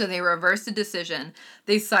 So they reversed the decision.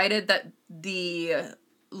 They cited that the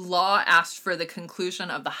law asked for the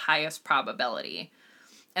conclusion of the highest probability.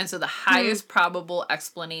 And so the highest probable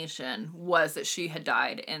explanation was that she had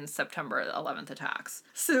died in September 11th attacks.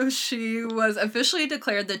 So she was officially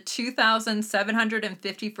declared the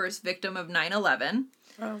 2,751st victim of 9/11.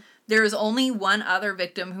 Wow. There is only one other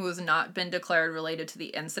victim who has not been declared related to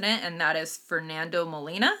the incident, and that is Fernando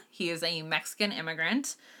Molina. He is a Mexican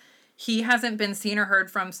immigrant. He hasn't been seen or heard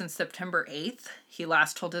from since September 8th. He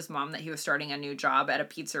last told his mom that he was starting a new job at a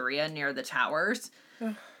pizzeria near the towers.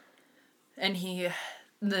 Ugh. And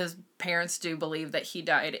the parents do believe that he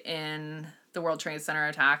died in the World Trade Center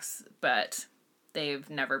attacks, but they've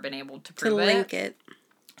never been able to prove to link it.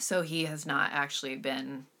 So he has not actually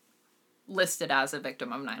been listed as a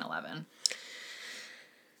victim of 9/11.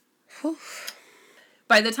 Whew.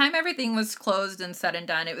 By the time everything was closed and said and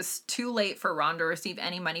done, it was too late for Ron to receive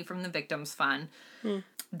any money from the Victims Fund.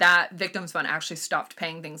 That Victims Fund actually stopped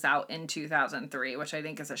paying things out in 2003, which I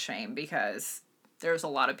think is a shame because there's a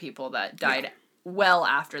lot of people that died well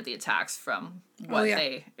after the attacks from what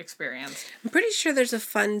they experienced. I'm pretty sure there's a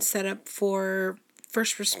fund set up for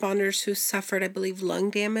first responders who suffered, I believe, lung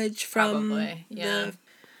damage from the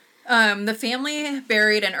family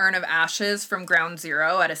buried an urn of ashes from Ground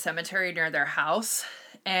Zero at a cemetery near their house.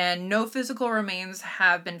 and no physical remains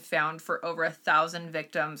have been found for over 1,000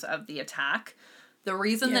 victims of the attack. The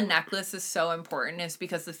reason the necklace is so important is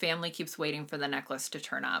because the family keeps waiting for the necklace to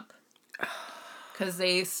turn up. Because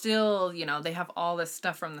they still, they have all this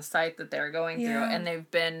stuff from the site that they're going through, and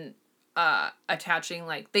they've been attaching,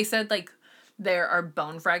 they said, there are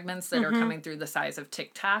bone fragments that are coming through the size of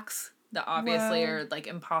Tic Tacs that obviously are,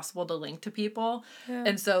 impossible to link to people. Yeah.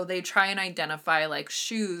 And so they try and identify,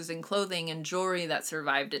 shoes and clothing and jewelry that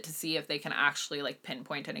survived it to see if they can actually,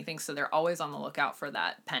 pinpoint anything. So they're always on the lookout for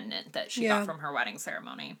that pendant that she got from her wedding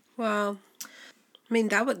ceremony. Wow. I mean,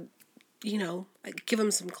 that would, give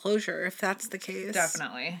them some closure if that's the case.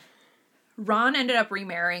 Definitely. Ron ended up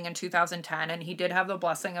remarrying in 2010, and he did have the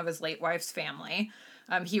blessing of his late wife's family.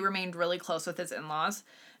 He remained really close with his in-laws.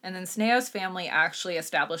 And then Sneha's family actually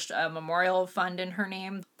established a memorial fund in her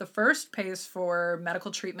name. The first pays for medical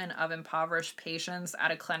treatment of impoverished patients at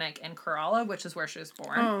a clinic in Kerala, which is where she was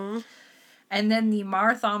born. Oh. And then the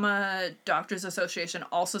Mar Thoma Doctors Association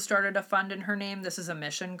also started a fund in her name. This is a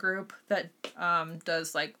mission group that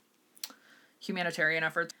does humanitarian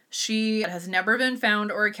efforts. She has never been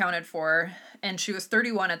found or accounted for, and she was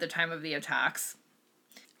 31 at the time of the attacks.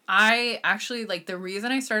 I actually, the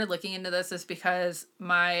reason I started looking into this is because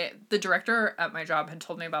the director at my job had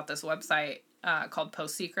told me about this website called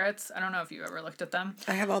Post Secrets. I don't know if you ever looked at them.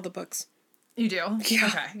 I have all the books. You do? Yeah.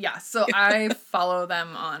 Okay, yeah. So I follow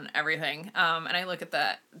them on everything, and I look at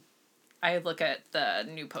the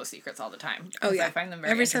new Post Secrets all the time. Oh, yeah. I find them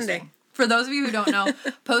very every interesting. Sunday. For those of you who don't know,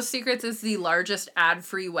 Post Secrets is the largest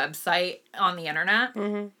ad-free website on the internet.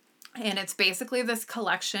 Mm-hmm. And it's basically this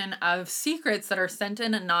collection of secrets that are sent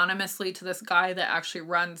in anonymously to this guy that actually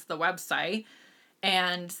runs the website.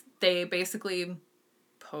 And they basically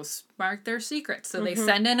postmark their secrets. So they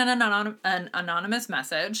send in an anonymous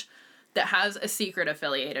message that has a secret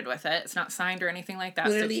affiliated with it. It's not signed or anything like that,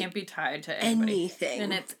 literally, so it can't be tied to anybody. Anything.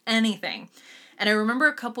 And it's anything. And I remember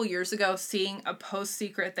a couple years ago seeing a Post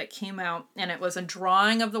Secret that came out, and it was a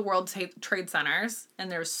drawing of the World Trade Centers, and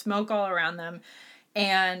there's smoke all around them.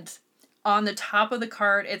 And on the top of the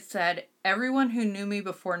card, it said, "Everyone who knew me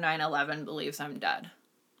before 9/11 believes I'm dead."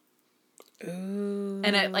 Ooh.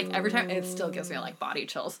 And it, every time, it still gives me, body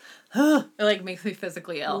chills. It, makes me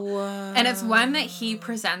physically ill. Whoa. And it's one that he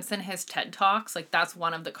presents in his TED Talks. That's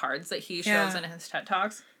one of the cards that he shows in his TED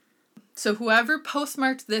Talks. So whoever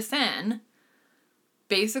postmarked this in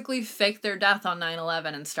basically faked their death on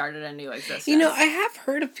 9/11 and started a new existence. I have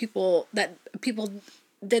heard of people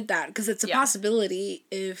did that, because it's a possibility.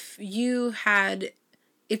 If you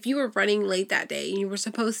were running late that day and you were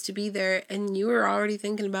supposed to be there and you were already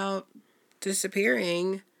thinking about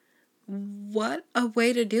disappearing, what a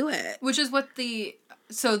way to do it. Which is what the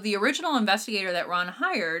original investigator that Ron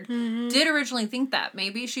hired did originally think that.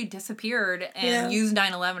 Maybe she disappeared and used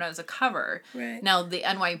 9/11 as a cover. Right. Now, the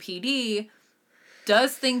NYPD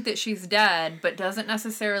does think that she's dead, but doesn't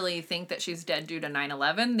necessarily think that she's dead due to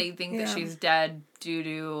 9/11. They think that she's dead due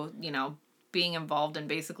to, being involved in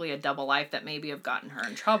basically a double life that maybe have gotten her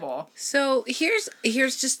in trouble. So here's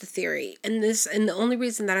just the theory. And the only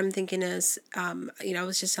reason that I'm thinking is, I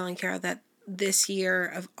was just telling Kara that this year,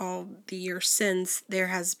 of all the years since, there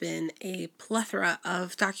has been a plethora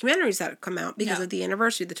of documentaries that have come out because of the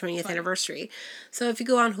anniversary, the 20th anniversary. So if you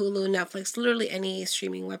go on Hulu, Netflix, literally any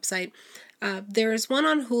streaming website, there is one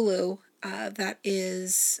on Hulu that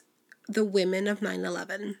is The Women of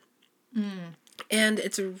 9/11. And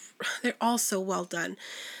they're all so well done.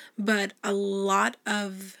 But a lot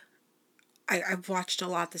of, I've watched a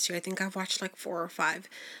lot this year. I think I've watched 4 or 5.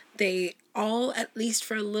 They all, at least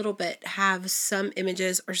for a little bit, have some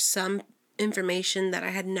images or some information that I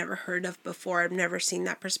had never heard of before. I've never seen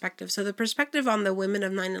that perspective. So the perspective on the Women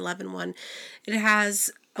of 9/11 one, it has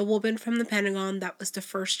a woman from the Pentagon that was the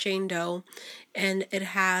first Jane Doe, and it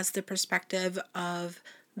has the perspective of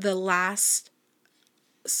the last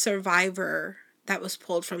survivor that was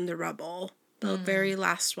pulled from the rubble, the very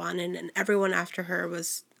last one, and everyone after her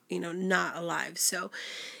was, not alive. So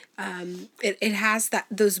it has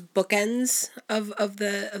those bookends of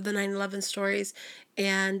the 9/11 stories,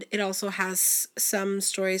 and it also has some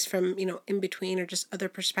stories from, in between or just other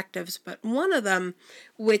perspectives. But one of them,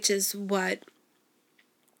 which is what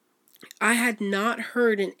I had not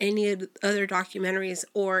heard in any of the other documentaries,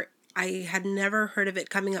 or I had never heard of it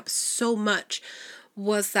coming up so much,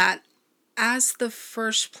 was that as the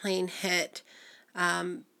first plane hit,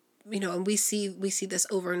 and we see this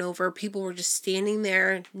over and over, people were just standing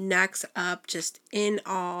there, necks up, just in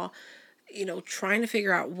awe, trying to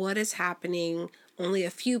figure out what is happening. Only a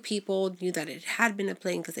few people knew that it had been a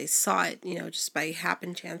plane because they saw it, just by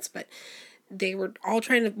happen chance, but they were all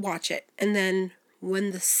trying to watch it. And then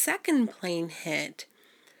When the second plane hit,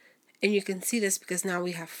 and you can see this because now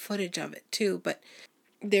we have footage of it too, but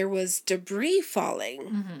there was debris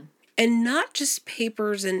falling. And not just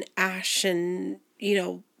papers and ash and,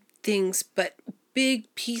 things, but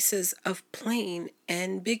big pieces of plane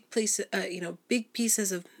and big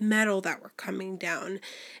pieces of metal that were coming down.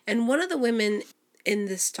 And one of the women in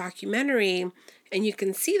this documentary, and you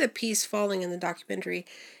can see the piece falling in the documentary,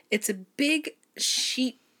 it's a big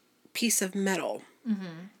sheet piece of metal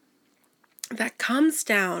that comes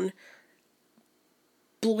down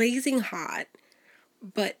blazing hot,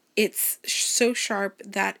 but it's so sharp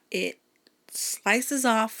that it slices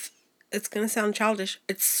off. It's going to sound childish.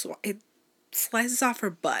 It slices off her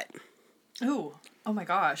butt. Ooh. Oh my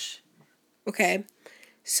gosh. Okay.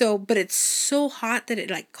 So, but it's so hot that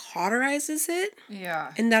it like cauterizes it.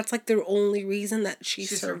 Yeah. And that's like the only reason that she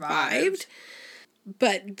survived.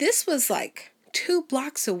 But this was like 2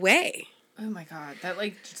 blocks away. Oh my God. That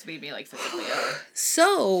like just made me like physically ill.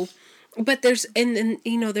 So, but there's, and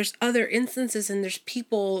there's other instances, and there's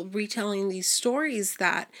people retelling these stories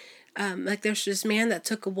that, like there's this man that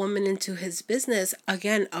took a woman into his business,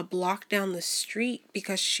 again, a block down the street,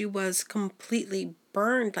 because she was completely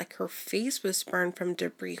burned, like her face was burned from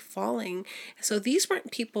debris falling. So these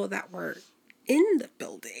weren't people that were in the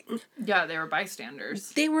building. Yeah, they were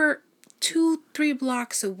bystanders. They were 2-3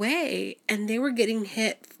 blocks away, and they were getting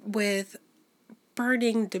hit with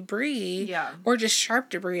burning debris. Yeah. Or just sharp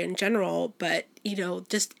debris in general, but we're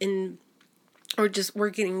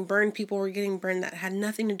getting burned. People were getting burned that had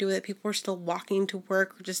nothing to do with it. People were still walking to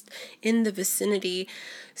work or just in the vicinity.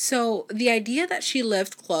 So the idea that she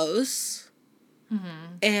lived close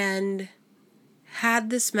and had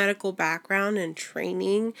this medical background and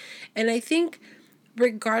training, and I think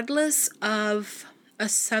regardless of a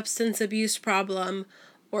substance abuse problem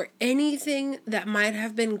or anything that might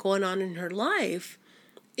have been going on in her life,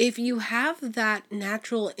 if you have that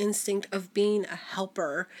natural instinct of being a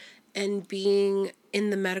helper and being in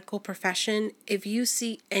the medical profession, if you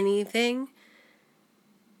see anything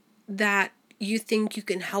that you think you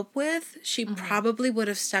can help with, she probably would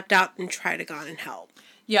have stepped out and tried to go on and help.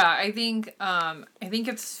 Yeah, I think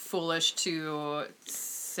it's foolish to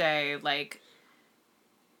say like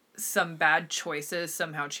some bad choices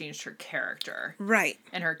somehow changed her character. Right.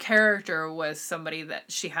 And her character was somebody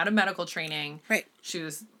that she had a medical training. Right. She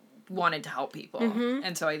wanted to help people.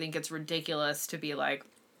 And so I think it's ridiculous to be like,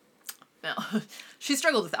 no, she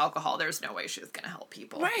struggled with alcohol. There's no way she was going to help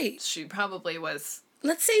people. Right. She probably was.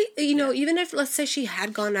 Let's say, even if, let's say she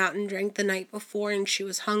had gone out and drank the night before and she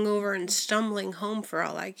was hungover and stumbling home for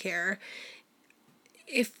all I care.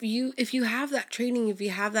 If you have that training, if you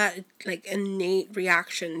have that like innate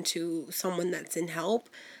reaction to someone that's in help,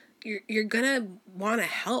 you're gonna want to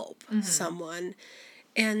help someone.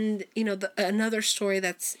 And another story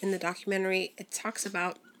that's in the documentary, it talks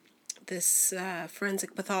about this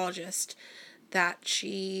forensic pathologist that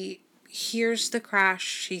she hears the crash,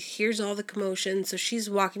 she hears all the commotion, so she's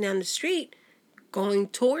walking down the street, going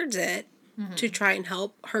towards it to try and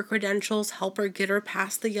help. Her credentials help her get her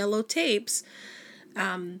past the yellow tapes.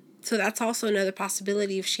 So that's also another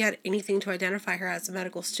possibility. If she had anything to identify her as a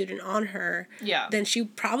medical student on her, then she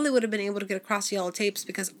probably would have been able to get across the yellow tapes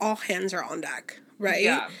because all hands are on deck, right?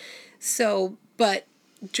 Yeah. So, but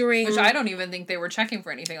during... Which I don't even think they were checking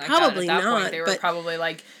for anything like probably that. At that not, point, they were probably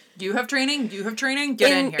like, do you have training? Do you have training?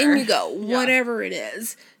 Get in here. And you go, whatever it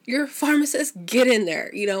is. You're a pharmacist, get in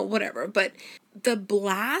there, whatever. But the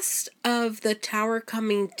blast of the tower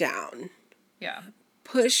coming down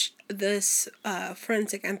pushed this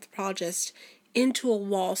forensic anthropologist into a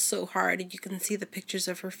wall so hard, and you can see the pictures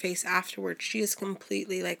of her face afterwards. She is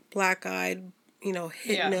completely like black-eyed,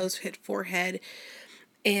 hit nose, hit forehead,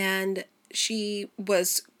 and she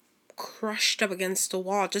was crushed up against a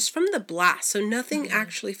wall just from the blast. So nothing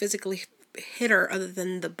actually physically hit her other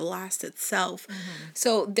than the blast itself.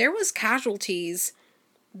 So there was casualties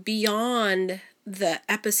beyond the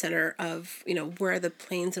epicenter of, where the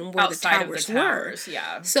planes and where outside the towers were.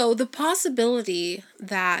 Yeah. So the possibility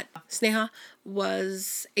that Sneha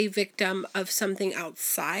was a victim of something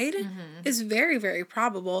outside is very, very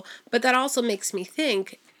probable. But that also makes me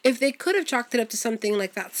think, if they could have chalked it up to something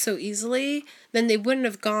like that so easily, then they wouldn't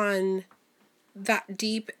have gone that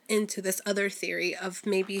deep into this other theory of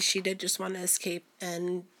maybe she did just want to escape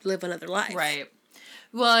and live another life. Right.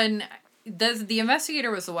 Well, and the investigator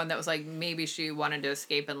was the one that was like, maybe she wanted to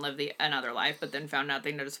escape and live another life, but then found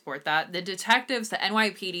nothing to support that. The detectives, the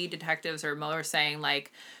NYPD detectives are more saying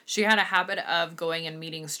like she had a habit of going and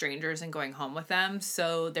meeting strangers and going home with them.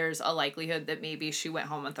 So there's a likelihood that maybe she went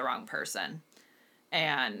home with the wrong person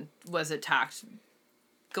and was attacked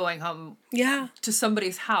going home Yeah. to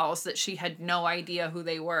somebody's house that she had no idea who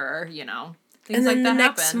they were, you know. Things And then like the that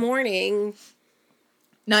next happen. morning,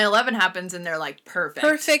 9/11 happens and they're like,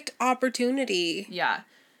 perfect opportunity Yeah.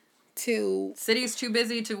 to... City's too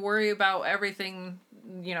busy to worry about everything,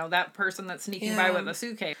 you know, that person that's sneaking by with a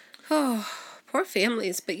suitcase. Oh, poor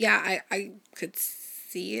families. But yeah, I could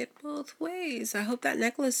see it both ways. I hope that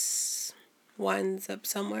necklace winds up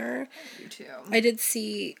somewhere. You too. I did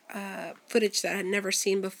see footage that I had never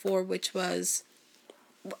seen before, which was...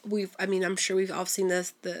 I'm sure we've all seen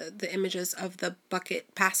the images of the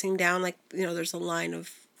bucket passing down, like, you know, there's a line of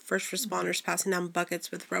first responders passing down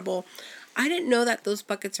buckets with rubble. I didn't know that those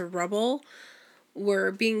buckets of rubble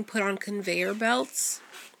were being put on conveyor belts,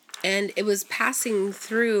 and it was passing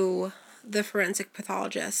through the forensic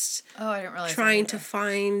pathologist. Oh, I didn't realize trying to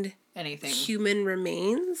find anything. Human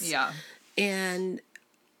remains. Yeah. And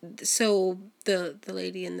so the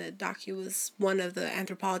lady in the docu was one of the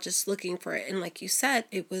anthropologists looking for it, and like you said,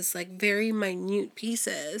 it was like very minute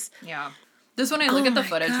pieces. Yeah. This when I look at the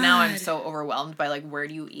footage now, I'm so overwhelmed by like, where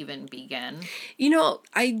do you even begin? You know,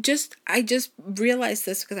 I just realized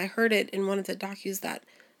this because I heard it in one of the docus that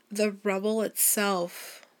the rubble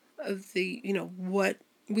itself of the, you know, what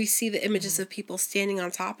we see the images of people standing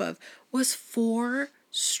on top of was 4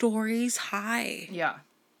 stories high. Yeah.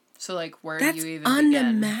 So, like, where That's do you even begin?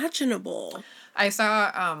 unimaginable. I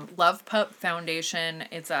saw Love Pup Foundation.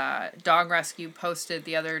 It's a dog rescue posted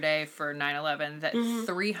the other day for 9/11 that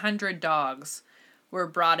 300 dogs were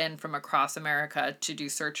brought in from across America to do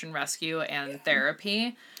search and rescue and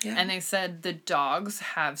therapy. Yeah. And they said the dogs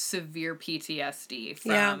have severe PTSD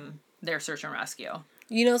from their search and rescue.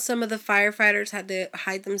 You know, some of the firefighters had to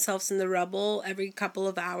hide themselves in the rubble every couple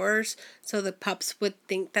of hours so the pups would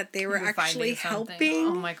think that they were actually helping.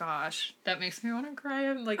 Oh my gosh. That makes me want to cry.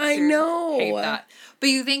 I'm like, I know. Hate that. But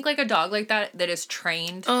you think like a dog like that is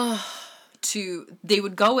trained they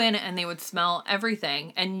would go in and they would smell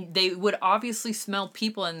everything, and they would obviously smell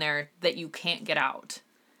people in there that you can't get out.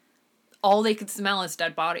 All they could smell is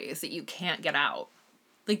dead bodies that you can't get out.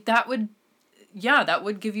 Like that would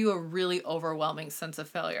give you a really overwhelming sense of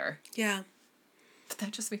failure. Yeah. But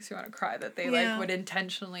that just makes you want to cry that they like would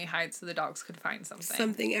intentionally hide so the dogs could find something.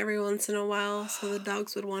 Something every once in a while so the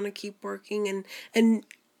dogs would want to keep working and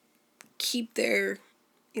keep their,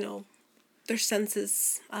 you know, their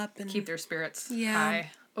senses up and keep their spirits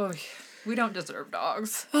high. Oh, we don't deserve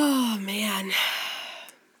dogs. Oh, man.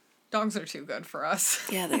 Dogs are too good for us.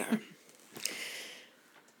 Yeah, they are.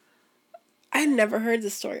 I had never heard the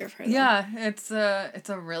story of her, though. Yeah, it's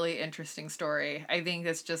a really interesting story. I think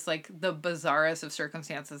it's just, like, the bizarrest of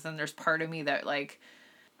circumstances, and there's part of me that, like,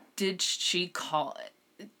 did she call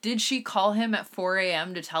him at 4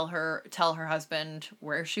 a.m. to tell her husband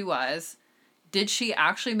where she was? Did she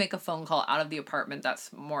actually make a phone call out of the apartment that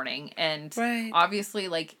morning? And obviously,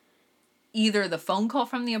 like, either the phone call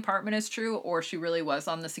from the apartment is true or she really was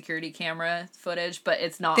on the security camera footage, but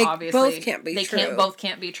it's not obviously. Both can't be true. Both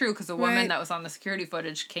can't be true because the woman that was on the security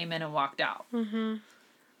footage came in and walked out. Mm-hmm.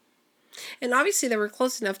 And obviously they were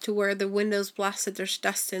close enough to where the windows blasted their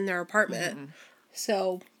dust in their apartment. Mm-hmm.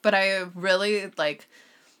 So. But I really, like,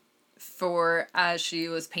 for as she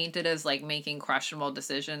was painted as, like, making questionable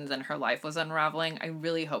decisions and her life was unraveling, I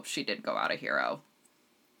really hope she did go out a hero.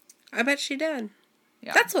 I bet she did.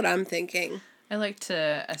 Yeah. That's what I'm thinking. I like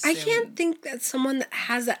to assume. I can't think that someone that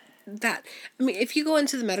has that I mean, if you go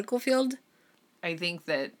into the medical field. I think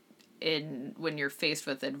that when you're faced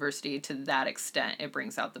with adversity to that extent, it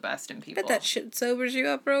brings out the best in people. But that shit sobers you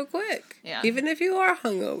up real quick. Yeah. Even if you are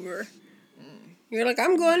hungover. You're like,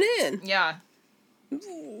 I'm going in. Yeah.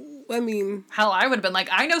 I mean. Hell, I would have been like,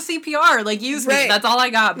 I know CPR. Like, use me. That's all I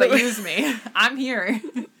got, but use me. I'm here.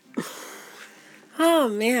 Oh,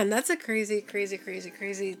 man, that's a crazy.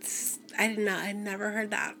 I'd never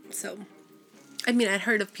heard that. So, I mean, I'd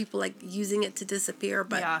heard of people, like, using it to disappear,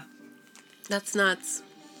 but that's nuts.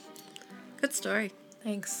 Good story.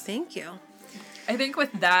 Thanks. Thank you. I think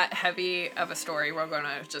with that heavy of a story, we're going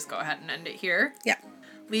to just go ahead and end it here. Yeah.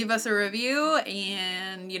 Leave us a review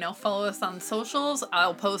and, follow us on socials.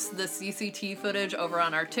 I'll post the CCT footage over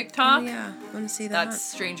on our TikTok. Oh, yeah. I want to see that. That's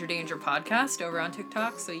Stranger Danger Podcast over on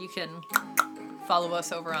TikTok, so you can follow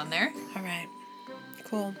us over on there. All right.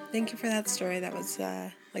 Cool. Thank you for that story. That was,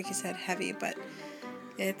 like you said, heavy, but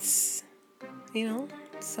it's,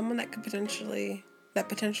 someone that potentially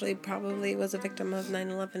probably was a victim of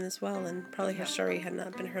 9/11 as well, and probably her story had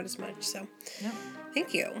not been heard as much. So,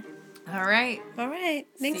 thank you. All right.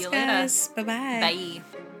 Thanks, guys. Bye-bye. Bye.